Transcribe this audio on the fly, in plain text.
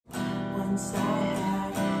Once I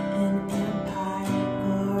had an empire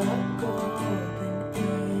for a golden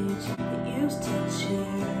age. They used to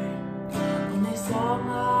cheer when they saw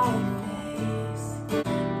my face.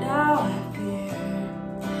 Now I fear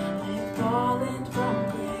I have fallen from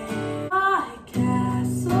grace. My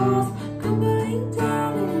castle's crumbling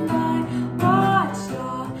down and I watched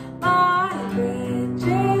all my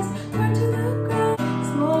bridges burn to the ground.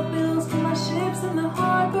 Smoke billows from my ships in the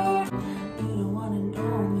harbor. You don't wanna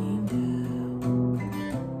know me now.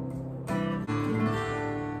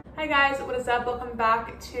 Hi guys, what is up? Welcome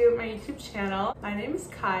back to my YouTube channel. My name is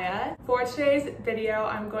Kaia. For today's video,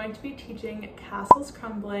 I'm going to be teaching Castles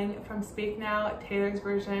Crumbling from Speak Now, Taylor's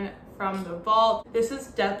version from the vault. This is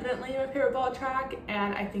definitely my favorite vault track,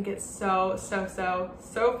 and I think it's so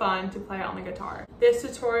fun to play on the guitar. This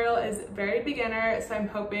tutorial is very beginner, so I'm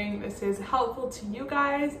hoping this is helpful to you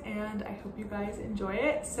guys, and I hope you guys enjoy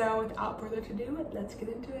it. So without further ado, let's get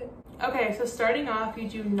into it. Okay, so starting off, you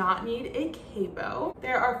do not need a capo.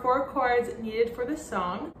 There are 4 chords needed for this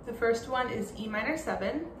song. The first one is E minor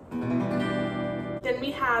 7. Then we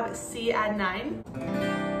have C add 9.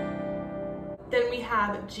 Then we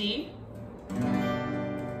have G.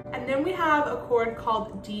 And then we have a chord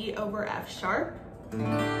called D over F sharp.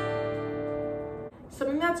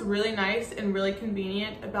 Something that's really nice and really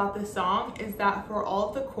convenient about this song is that for all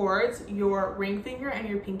of the chords, your ring finger and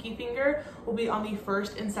your pinky finger will be on the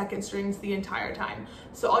first and second strings the entire time.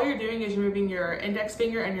 So all you're doing is you're moving your index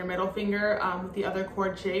finger and your middle finger with the other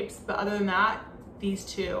chord shapes, but other than that, these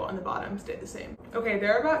two on the bottom stay the same. Okay,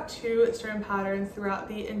 there are about 2 string patterns throughout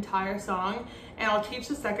the entire song, and I'll teach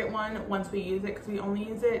the second one once we use it because we only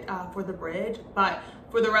use it for the bridge, but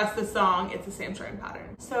for the rest of the song, it's the same string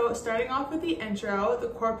pattern. So starting off with the intro, the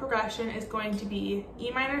chord progression is going to be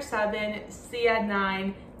E minor 7, C add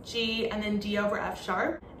 9, G, and then D over F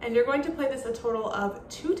sharp. And you're going to play this a total of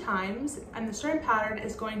 2 times, and the string pattern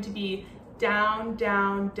is going to be down,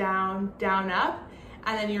 down, down, down, up,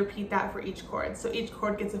 and then you repeat that for each chord. So each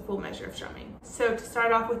chord gets a full measure of strumming. So to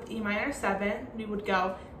start off with E minor 7, we would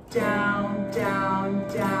go down, down,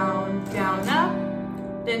 down, down,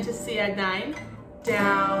 up. Then to C add 9,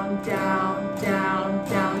 down, down, down,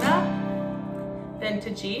 down, up. Then to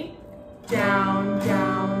G, down,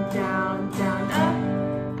 down, down, down,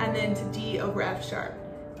 up. And then to D over F sharp,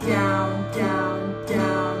 down, down,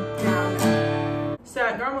 down, down, up. So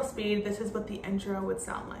at normal speed, this is what the intro would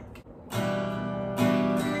sound like.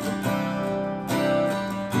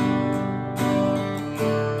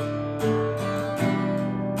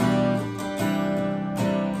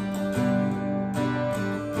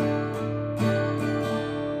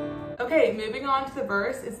 Okay, moving on to the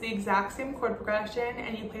verse, it's the exact same chord progression,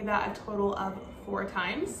 and you play that a total of 4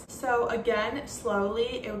 times. So again,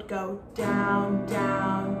 slowly, it would go down,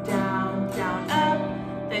 down, down, down,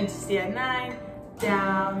 up, then to C add 9,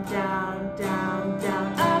 down, down, down,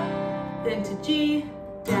 down, up, then to G,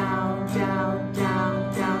 down, down,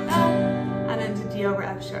 down, down, up, and then to D over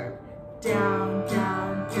F sharp, down,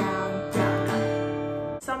 down, down, down, up.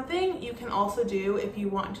 Something you can also do if you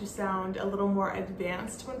want to sound a little more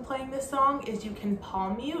advanced when playing this song is you can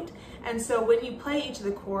palm mute. And so when you play each of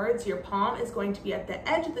the chords, your palm is going to be at the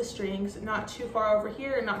edge of the strings, not too far over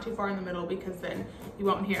here and not too far in the middle, because then you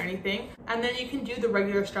won't hear anything. And then you can do the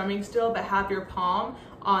regular strumming still, but have your palm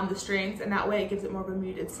on the strings, and that way it gives it more of a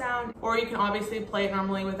muted sound. Or you can obviously play it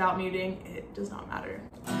normally without muting, it does not matter.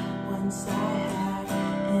 Once I had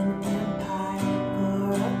an empire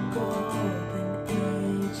for a golden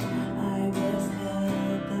age. I was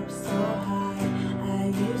held up so high. I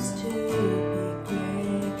used to be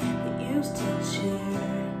great. They used to cheer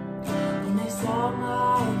when they saw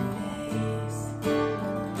my face.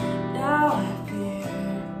 Now I fear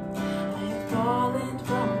I have fallen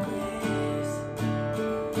from grace.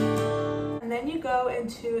 And then you go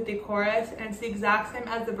into the chorus, and it's the exact same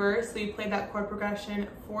as the verse, so you play that chord progression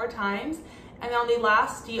 4 times, and on the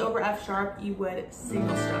last D over F sharp, you would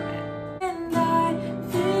single strum it. And I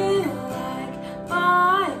feel like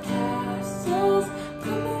my castle's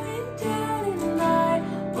crumbling down, and I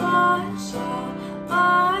watch all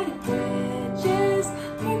my bridges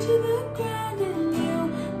burn to the ground, and you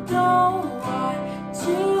don't want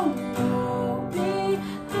to know me.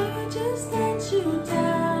 I would just let you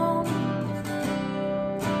down.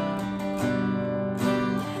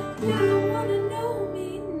 You don't wanna know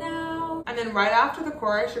me now. And then right after the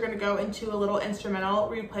chorus, you're gonna go into a little instrumental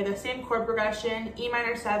where you play the same chord progression, E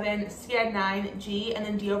minor 7, C add 9, G, and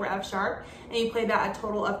then D over F sharp, and you play that a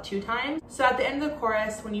total of 2 times. So at the end of the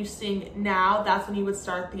chorus, when you sing now, that's when you would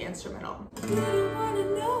start the instrumental. You don't wanna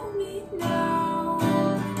know me now.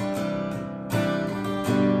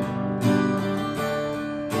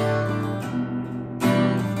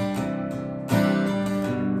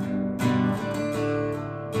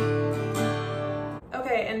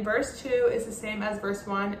 And verse 2 is the same as verse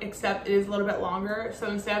 1, except it is a little bit longer. So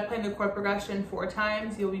instead of playing the chord progression 4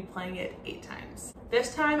 times, you'll be playing it 8 times.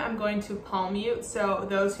 This time I'm going to palm mute, so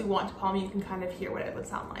those who want to palm mute can kind of hear what it would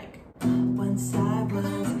sound like. Once I was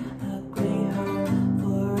a great home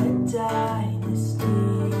for a dynasty.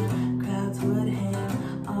 Crowds would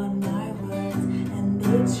hang on my words and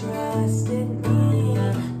they trusted me.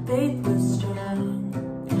 Faith was strong,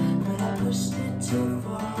 but I pushed it too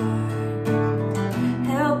far.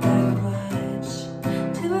 Held back much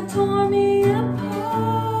till it tore me apart.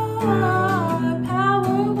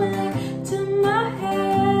 Power went to my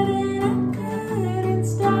head and I couldn't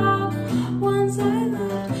stop. Once I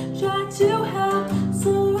loved, tried to help,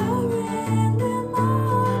 so I ran them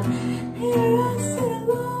on. Here I sit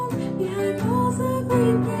alone behind walls of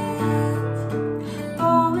regret,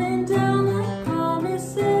 falling down like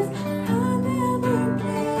promises I never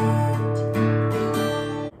kept.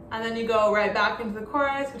 And then you go right back into the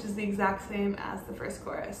chorus, which is the exact same as the first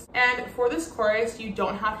chorus. And for this chorus, you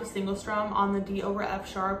don't have to single strum on the D over F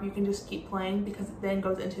sharp. You can just keep playing because it then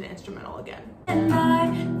goes into the instrumental again. And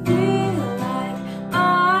I feel like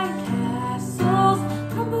my castle's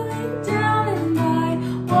crumbling down, and I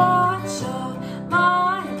watch all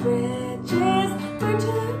my bridges burn to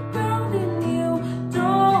the ground, and you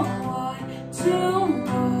don't want to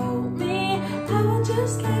know me. I will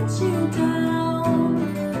just let you down.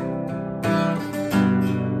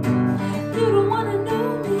 You don't want to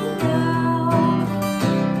know me now.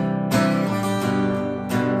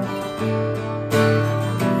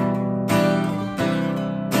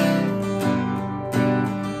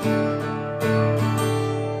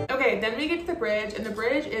 Okay, then we get to the bridge, and the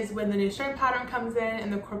bridge is when the new string pattern comes in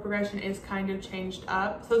and the chord progression is kind of changed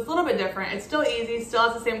up. So it's a little bit different. It's still easy, still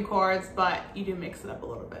has the same chords, but you do mix it up a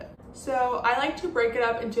little bit. So I like to break it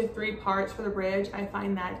up into 3 parts for the bridge. I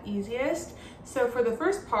find that easiest. So for the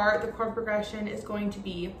first part, the chord progression is going to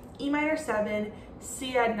be E minor 7,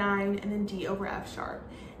 C add 9, and then D over F sharp.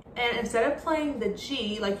 And instead of playing the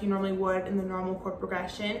G like you normally would in the normal chord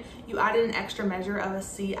progression, you added an extra measure of a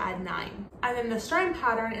C add 9. And then the strum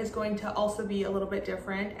pattern is going to also be a little bit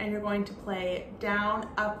different, and you're going to play down,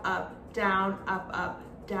 up, down, up,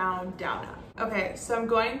 down, down, up. Okay, so I'm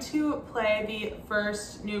going to play the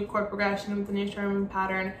first new chord progression with the new strum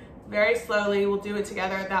pattern very slowly. We'll do it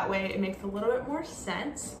together, that way it makes a little bit more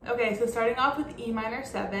sense. Okay, so starting off with E minor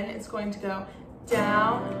 7, it's going to go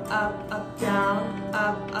down, up, down,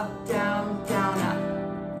 down, down, up.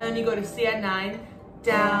 And then you go to C add 9,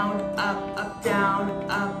 down, up, down,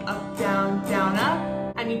 down, down,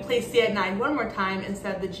 up. And you play C add 9 one more time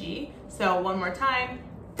instead of the G. So one more time,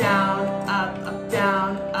 down, up,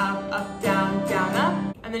 down, down, down,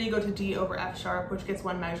 up. And then you go to D over F sharp, which gets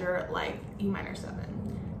one measure like E minor 7.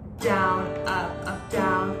 Down, up,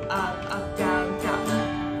 down, down,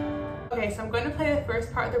 down. Okay, so I'm going to play the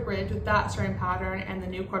first part of the bridge with that string pattern and the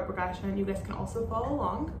new chord progression. You guys can also follow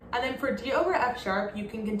along. And then for D over F sharp, you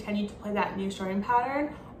can continue to play that new string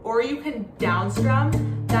pattern, or you can down strum.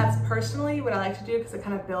 That's personally what I like to do because it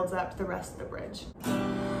kind of builds up to the rest of the bridge.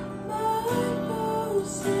 My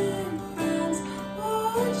foes and friends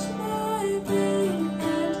watch my brain,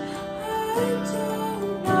 and I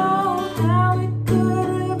don't know how it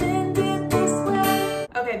could have ended this way.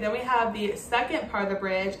 Okay, then we have the second part of the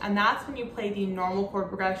bridge, and that's when you play the normal chord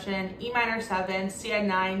progression, E minor 7, C add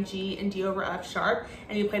 9, G, and D over F sharp,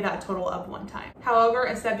 and you play that total of 1 time. However,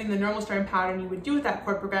 instead of doing the normal string pattern you would do with that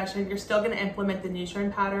chord progression, you're still going to implement the new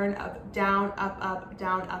string pattern of down, up,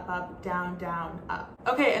 down, down, down, up.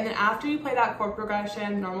 Okay, and then after you play that chord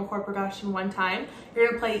progression, normal chord progression 1 time, you're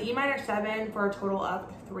going to play E minor 7 for a total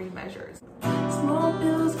of 3 measures. Small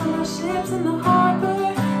bills for my ships in the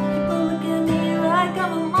harbor. People look at me like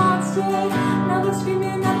I'm a monster. Now they're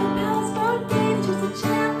screaming at the palace for games, just a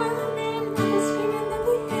chant for the name. Now they're screaming that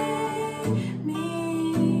they hate me.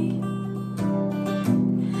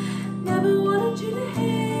 Never wanted you to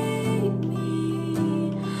hate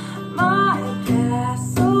me. My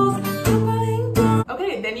castle's crumbling down.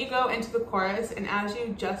 Okay, then you go into the chorus, and as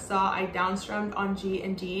you just saw, I downstrummed on G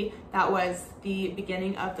and D. That was the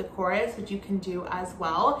beginning of the chorus, which you can do as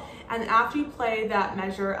well. And after you play that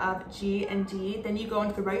measure of G and D, then you go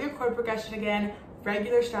into the regular chord progression again,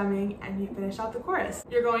 regular strumming, and you finish out the chorus.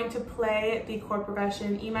 You're going to play the chord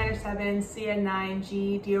progression E minor 7, C add 9,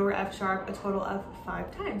 G, D over F sharp a total of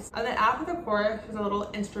 5 times. And then after the chorus, there's a little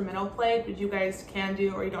instrumental play that you guys can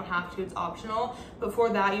do, or you don't have to, it's optional. Before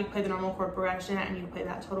that, you'd play the normal chord progression and you play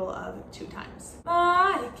that total of 2 times.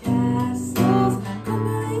 My castle's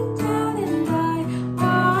crumbling down, and I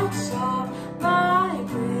watch all my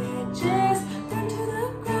bridges burn to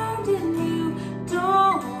the ground, and you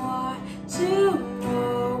don't want to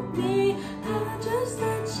know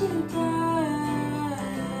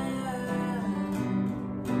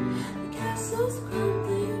castles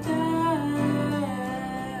crumbling down.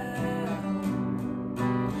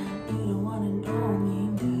 You don't wanna know me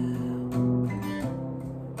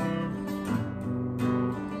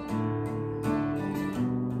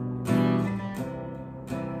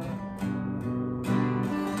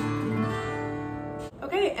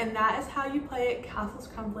Okay, and that is how you play Castles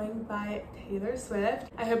Crumbling by Taylor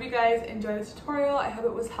Swift. I hope you guys enjoyed this tutorial. I hope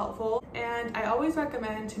it was helpful. And I always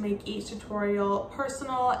recommend to make each tutorial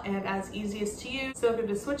personal and as easiest to use. So if you have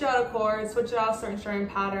to switch out a chord, switch out a certain strumming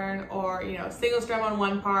pattern, or single strum on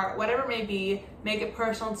one part, whatever it may be, make it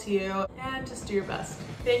personal to you and just do your best.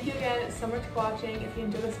 Thank you again so much for watching. If you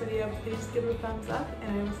enjoyed this video, please give it a thumbs up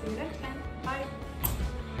and I will see you next time. Bye.